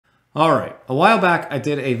All right, a while back I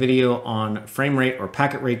did a video on frame rate or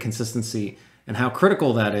packet rate consistency and how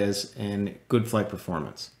critical that is in good flight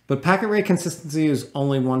performance. But packet rate consistency is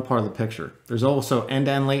only one part of the picture. There's also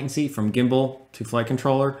end-to-end latency from gimbal to flight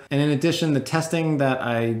controller. And in addition, the testing that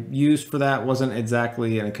I used for that wasn't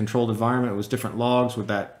exactly in a controlled environment. It was different logs with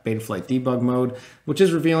that Betaflight debug mode, which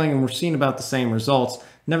is revealing and we're seeing about the same results.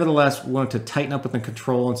 Nevertheless, we wanted to tighten up with the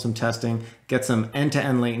control and some testing, get some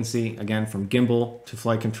end-to-end latency, again, from gimbal to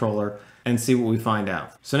flight controller, and see what we find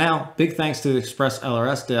out. So now, big thanks to the Express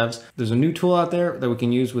LRS devs, there's a new tool out there that we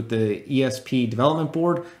can use with the ESP development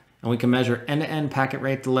board, and we can measure end-to-end packet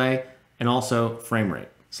rate delay and also frame rate.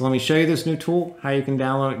 So let me show you this new tool, how you can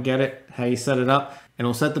download it, get it, how you set it up, and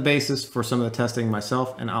it'll set the basis for some of the testing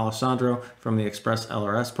myself and Alessandro from the Express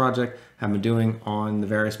LRS project have been doing on the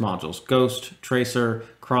various modules: Ghost, Tracer,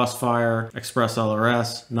 Crossfire, Express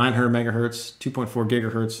LRS, 900 megahertz, 2.4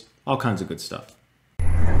 gigahertz, all kinds of good stuff.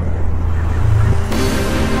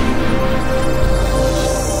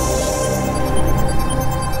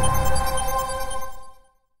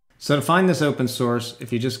 So to find this open source,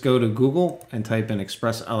 if you just go to Google and type in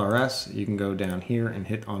Express LRS, you can go down here and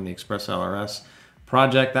hit on the Express LRS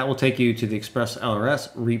project. That will take you to the Express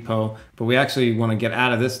LRS repo, but we actually want to get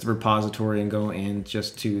out of this repository and go in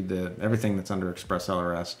just to everything that's under Express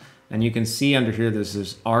LRS. And you can see under here, this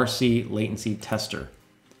is RC Latency Tester.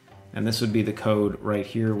 And this would be the code right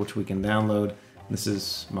here, which we can download. This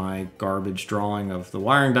is my garbage drawing of the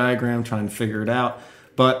wiring diagram, trying to figure it out.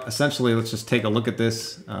 But essentially, let's just take a look at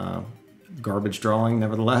this garbage drawing.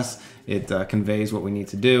 Nevertheless, it conveys what we need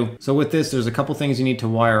to do. So with this, there's a couple things you need to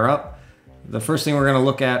wire up. The first thing we're going to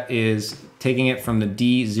look at is taking it from the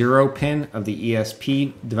D0 pin of the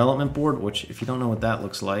ESP development board, which if you don't know what that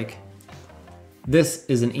looks like, this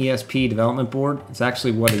is an ESP development board. It's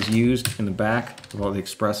actually what is used in the back of all the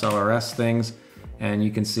Express LRS things. And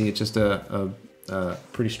you can see it's just a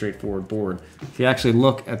pretty straightforward board. If you actually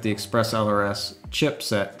look at the Express LRS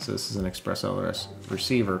chipset, so this is an Express LRS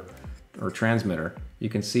receiver or transmitter, you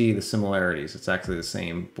can see the similarities. It's actually the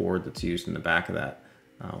same board that's used in the back of that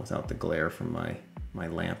without the glare from my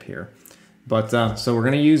lamp here. But so we're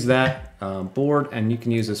going to use that board, and you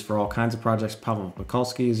can use this for all kinds of projects. Pavel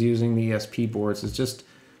Mikulski is using the ESP boards. It's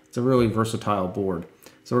a really versatile board.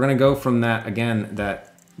 So we're going to go from that, again,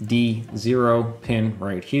 that D0 pin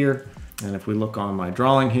right here. And if we look on my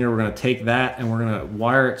drawing here, we're going to take that and we're going to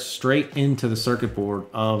wire it straight into the circuit board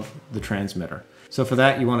of the transmitter. So for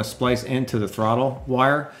that, you want to splice into the throttle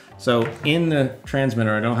wire. So in the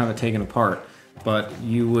transmitter, I don't have it taken apart, but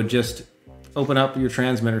you would just open up your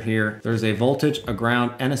transmitter here. There's a voltage, a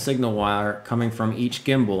ground, and a signal wire coming from each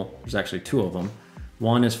gimbal. There's actually two of them.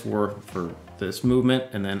 One is for this movement,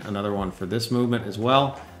 and then another one for this movement as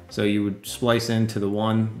well. So you would splice into the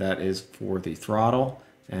one that is for the throttle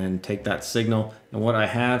and take that signal. And what I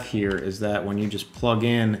have here is that when you just plug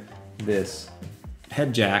in this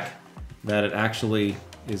head jack, that it actually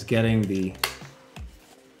is getting the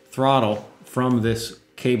throttle from this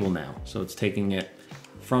cable now. So it's taking it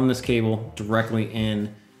from this cable directly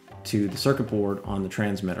in to the circuit board on the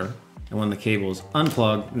transmitter. And when the cable is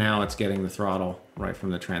unplugged, now it's getting the throttle right from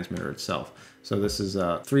the transmitter itself. So this is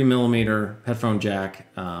a 3mm headphone jack.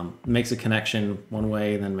 Makes a connection one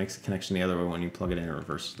way, then makes a connection the other way when you plug it in, or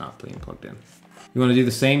versus not being plugged in. You want to do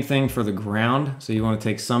the same thing for the ground. So you want to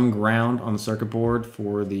take some ground on the circuit board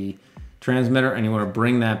for the transmitter, and you want to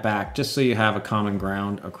bring that back just so you have a common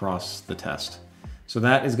ground across the test. So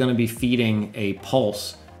that is going to be feeding a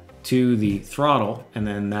pulse to the throttle, and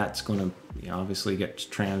then that's going to obviously get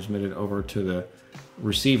transmitted over to the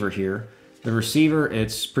receiver here. The receiver,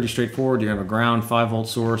 it's pretty straightforward. You're going to have a ground 5-volt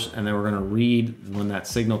source, and then we're going to read when that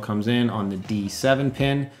signal comes in on the D7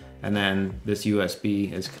 pin, and then this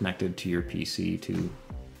USB is connected to your PC to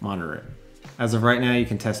monitor it. As of right now, you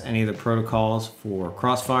can test any of the protocols for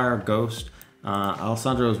Crossfire, Ghost.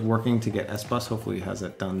 Alessandro is working to get S-Bus. Hopefully he has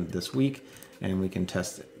that done this week, and we can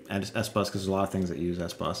test S-Bus because there's a lot of things that use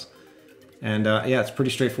S-Bus. And yeah, it's pretty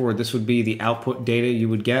straightforward. This would be the output data you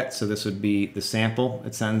would get. So this would be the sample.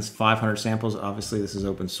 It sends 500 samples. Obviously, this is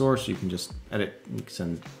open source. You can just edit. You can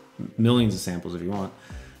send millions of samples if you want.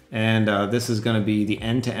 And this is going to be the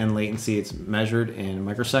end-to-end latency. It's measured in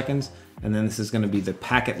microseconds. And then this is going to be the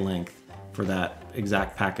packet length for that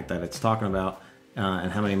exact packet that it's talking about,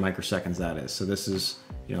 and how many microseconds that is. So this is,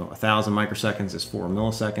 1,000 microseconds is 4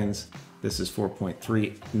 milliseconds. This is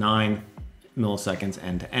 4.39 milliseconds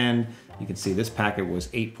end to end. You can see this packet was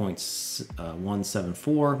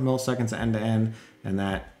 8.174 milliseconds end to end, and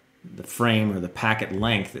that the frame or the packet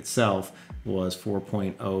length itself was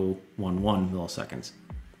 4.011 milliseconds.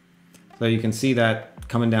 So you can see that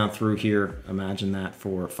coming down through here. Imagine that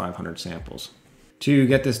for 500 samples. To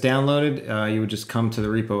get this downloaded, you would just come to the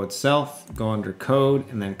repo itself, go under code,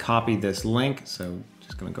 and then copy this link. So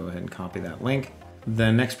just gonna go ahead and copy that link.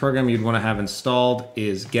 The next program you'd want to have installed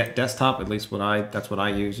is Get Desktop, at least that's what I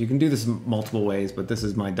use. You can do this multiple ways, but this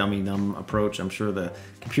is my dummy numb approach. I'm sure the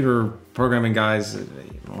computer programming guys,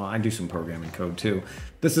 well, I do some programming code too.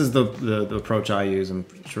 This is the approach I use. I'm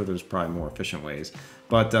sure there's probably more efficient ways.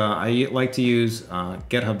 But I like to use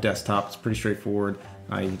GitHub Desktop. It's pretty straightforward.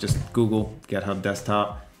 You just Google GitHub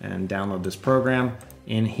Desktop and download this program.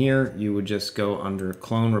 In here, you would just go under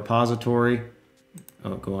Clone Repository,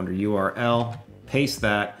 go under URL, paste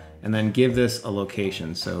that, and then give this a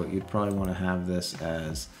location. So you'd probably want to have this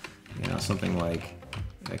as, you know, something like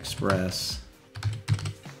Express,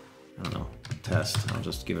 I don't know, test. I'll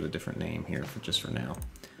just give it a different name here just for now.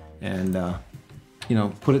 And, you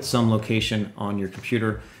know, put it some location on your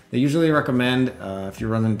computer. They usually recommend, if you're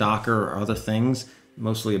running Docker or other things,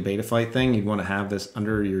 mostly a Betaflight thing, you'd want to have this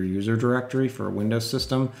under your user directory for a Windows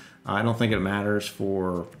system. I don't think it matters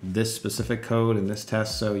for this specific code and this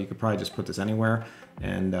test, so you could probably just put this anywhere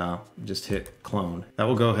and just hit clone. That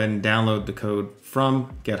will go ahead and download the code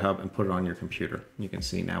from GitHub and put it on your computer. You can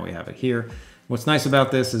see now we have it here. What's nice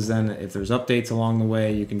about this is then if there's updates along the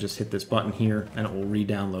way, you can just hit this button here and it will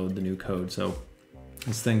re-download the new code. So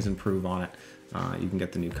as things improve on it, you can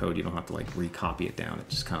get the new code. You don't have to like recopy it down. It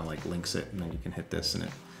just kind of like links it, and then you can hit this and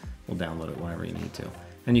it will download it whenever you need to.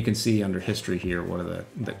 And you can see under history here what are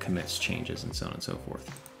the commits, changes, and so on and so forth.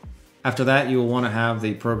 After that, you will want to have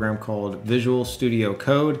the program called Visual Studio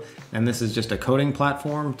Code, and this is just a coding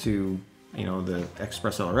platform to, you know, the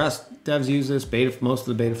ExpressLRS devs use this. Most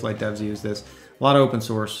of the Betaflight devs use this. A lot of open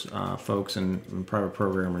source folks and private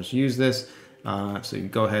programmers use this. So you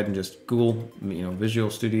go ahead and just Google, you know,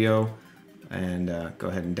 Visual Studio, and go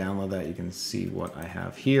ahead and download that. You can see what I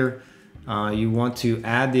have here. You want to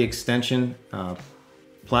add the extension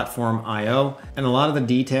platform IO, and a lot of the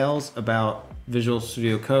details about Visual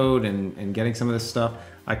Studio Code and getting some of this stuff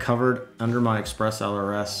I covered under my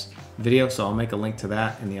ExpressLRS video, so I'll make a link to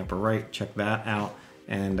that in the upper right. Check that out,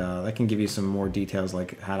 and that can give you some more details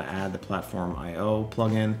like how to add the platform IO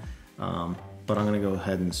plugin. But I'm going to go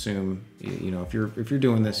ahead and assume, you know, if you're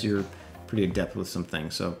doing this, you're pretty adept with some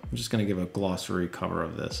things. So I'm just going to give a glossary cover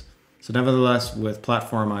of this. So nevertheless, with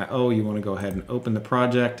Platform IO, you want to go ahead and open the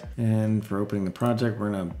project. And for opening the project,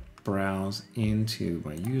 we're going to browse into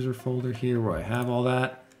my user folder here where I have all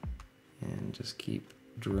that. And just keep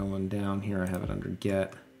drilling down here. I have it under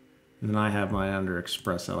Get. And then I have mine under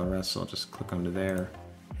ExpressLRS, so I'll just click under there,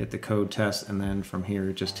 hit the code test, and then from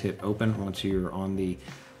here, just hit Open once you're on the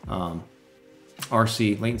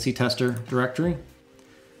RC latency tester directory.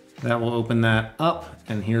 That will open that up,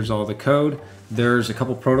 and here's all the code. There's a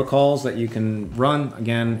couple protocols that you can run.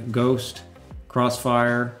 Again, Ghost,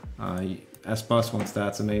 Crossfire, SBus once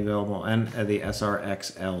that's available, and the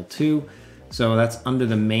SRXL2. So that's under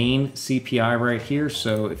the main CPI right here.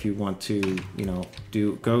 So if you want to, you know,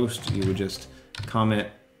 do Ghost, you would just comment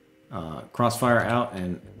Crossfire out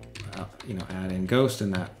and you know, add in Ghost,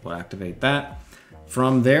 and that will activate that.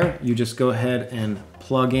 From there, you just go ahead and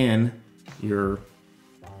plug in your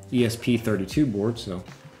ESP32 board, so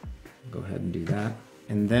go ahead and do that.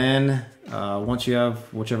 And then once you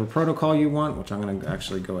have whichever protocol you want, which I'm going to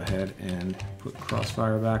actually go ahead and put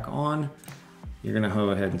Crossfire back on, you're going to go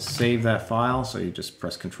ahead and save that file. So you just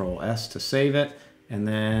press Control S to save it, and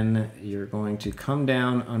then you're going to come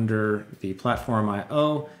down under the Platform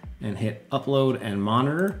IO and hit Upload and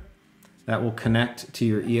Monitor. That will connect to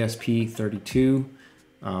your ESP32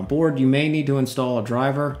 board. You may need to install a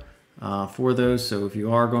driver for those, so if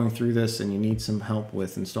you are going through this and you need some help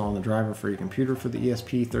with installing the driver for your computer for the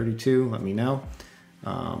ESP32, let me know.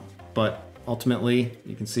 But ultimately,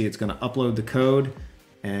 you can see it's going to upload the code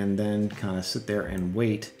and then kind of sit there and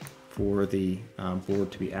wait for the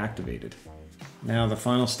board to be activated. Now the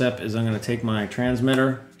final step is I'm going to take my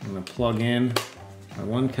transmitter, I'm going to plug in my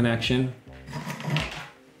one connection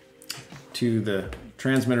to the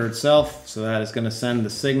transmitter itself, so that is going to send the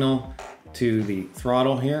signal to the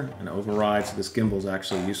throttle here and override. So this gimbal is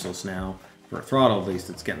actually useless now for a throttle. At least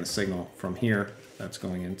it's getting the signal from here that's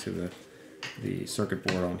going into the circuit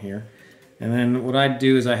board on here. And then what I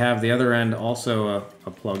do is I have the other end also a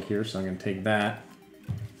plug here, so I'm going to take that,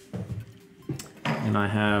 and I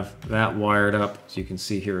have that wired up, as you can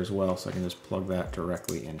see here as well, so I can just plug that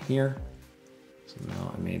directly in here. So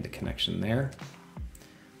now I made the connection there.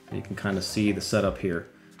 You can kind of see the setup here.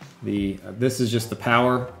 This is just the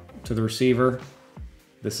power to the receiver.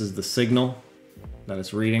 This is the signal that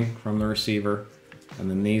it's reading from the receiver, and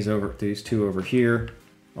then these two over here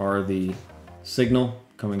are the signal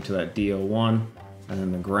coming to that DO1, and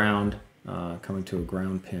then the ground coming to a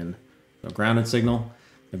ground pin. So grounded signal.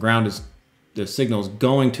 The signal is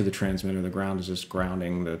going to the transmitter. The ground is just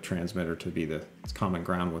grounding the transmitter to be the common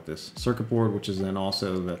ground with this circuit board, which is then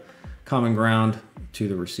also the common ground to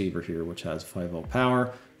the receiver here, which has 5-volt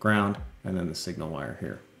power, ground, and then the signal wire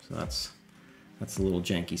here. So that's a little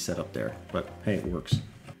janky setup there, but hey, it works.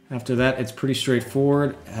 After that, it's pretty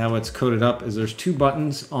straightforward. How it's coded up is there's 2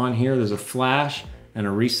 buttons on here. There's a flash and a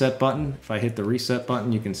reset button. If I hit the reset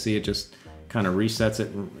button, you can see it just kind of resets it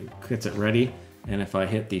and gets it ready. And if I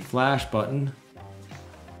hit the flash button,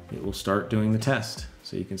 it will start doing the test.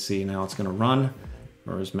 So you can see now it's gonna run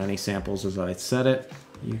for as many samples as I set it.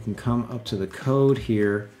 You can come up to the code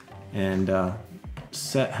here and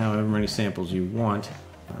set however many samples you want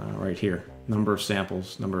right here. Number of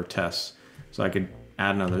samples, number of tests. So I could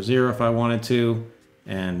add another 0 if I wanted to,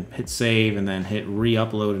 and hit save, and then hit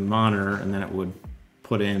re-upload and monitor, and then it would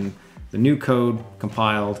put in the new code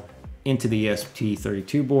compiled into the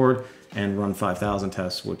ESP32 board and run 5,000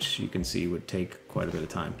 tests, which you can see would take quite a bit of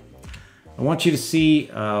time. I want you to see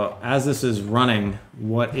as this is running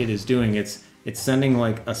what it is doing. It's sending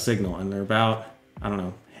like a signal, and they're about, I don't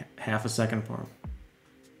know, half a second apart.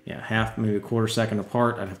 Yeah, half, maybe a quarter second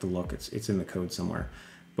apart. I'd have to look. It's in the code somewhere.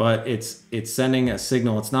 But it's sending a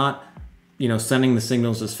signal. It's not, you know, sending the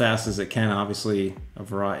signals as fast as it can. Obviously, a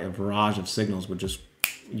barrage of signals would just,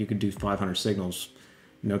 you could do 500 signals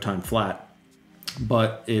no time flat.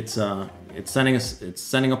 But it's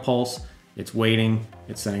sending a pulse. It's waiting.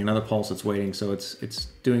 It's sending another pulse. It's waiting. So it's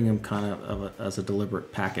doing them kind of as a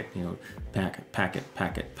deliberate packet. You know, packet, packet,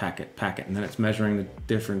 packet, packet, packet, and then it's measuring the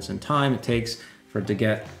difference in time it takes for it to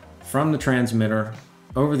get from the transmitter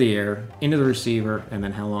over the air into the receiver, and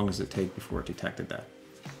then how long does it take before it detected that.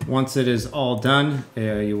 Once it is all done,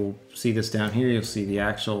 you will see this down here. You'll see the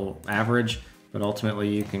actual average, but ultimately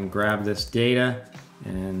you can grab this data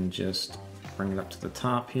and just bring it up to the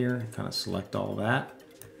top here, kind of select all that,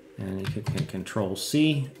 and you can Control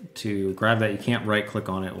C to grab that. You can't right click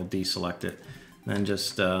on it, it will deselect it. Then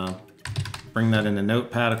just bring that into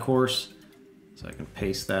Notepad, of course, so I can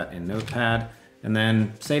paste that in Notepad. And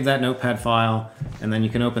then save that Notepad file, and then you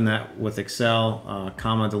can open that with Excel,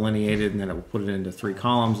 comma delineated, and then it will put it into 3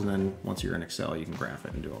 columns, and then once you're in Excel, you can graph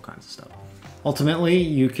it and do all kinds of stuff. Ultimately,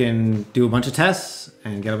 you can do a bunch of tests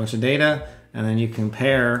and get a bunch of data, and then you can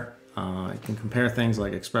compare things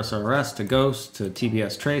like ExpressRS to Ghost, to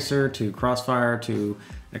TBS Tracer, to Crossfire, to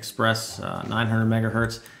Express 900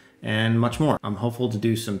 megahertz, and much more. I'm hopeful to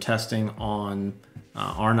do some testing on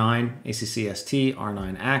R9, ACCST,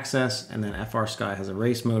 R9 Access, and then FrSky has a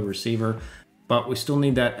race mode receiver, but we still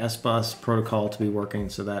need that S-Bus protocol to be working,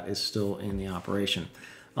 so that is still in the operation.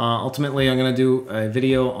 Ultimately, I'm going to do a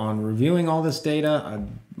video on reviewing all this data. I'd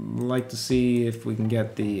like to see if we can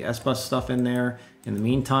get the S-Bus stuff in there in the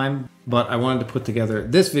meantime, but I wanted to put together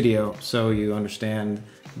this video so you understand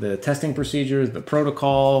the testing procedures, the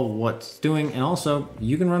protocol, what's doing, and also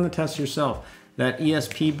you can run the tests yourself. That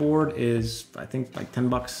ESP board is, I think, like 10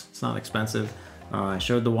 bucks. It's not expensive. I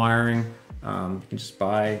showed the wiring. You can just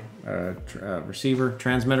buy a receiver,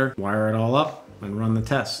 transmitter, wire it all up, and run the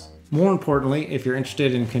test. More importantly, if you're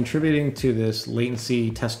interested in contributing to this latency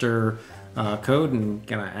tester code and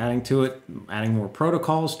kind of adding to it, adding more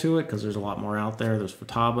protocols to it, because there's a lot more out there. There's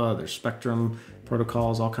Futaba, there's Spectrum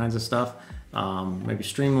protocols, all kinds of stuff. Maybe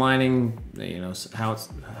streamlining, you know,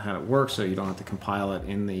 how it works, so you don't have to compile it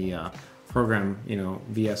in the program, you know,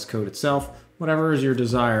 VS Code itself. Whatever is your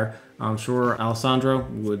desire. I'm sure Alessandro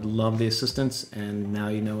would love the assistance, and now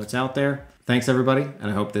you know it's out there. Thanks everybody, and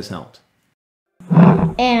I hope this helped.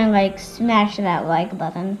 And like smash that like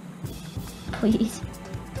button, please.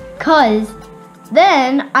 Cause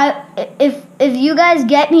then if you guys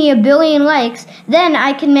get me 1 billion likes, then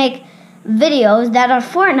I can make videos that are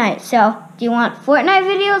Fortnite. So do you want Fortnite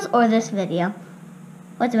videos or this video?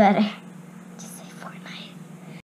 What's better?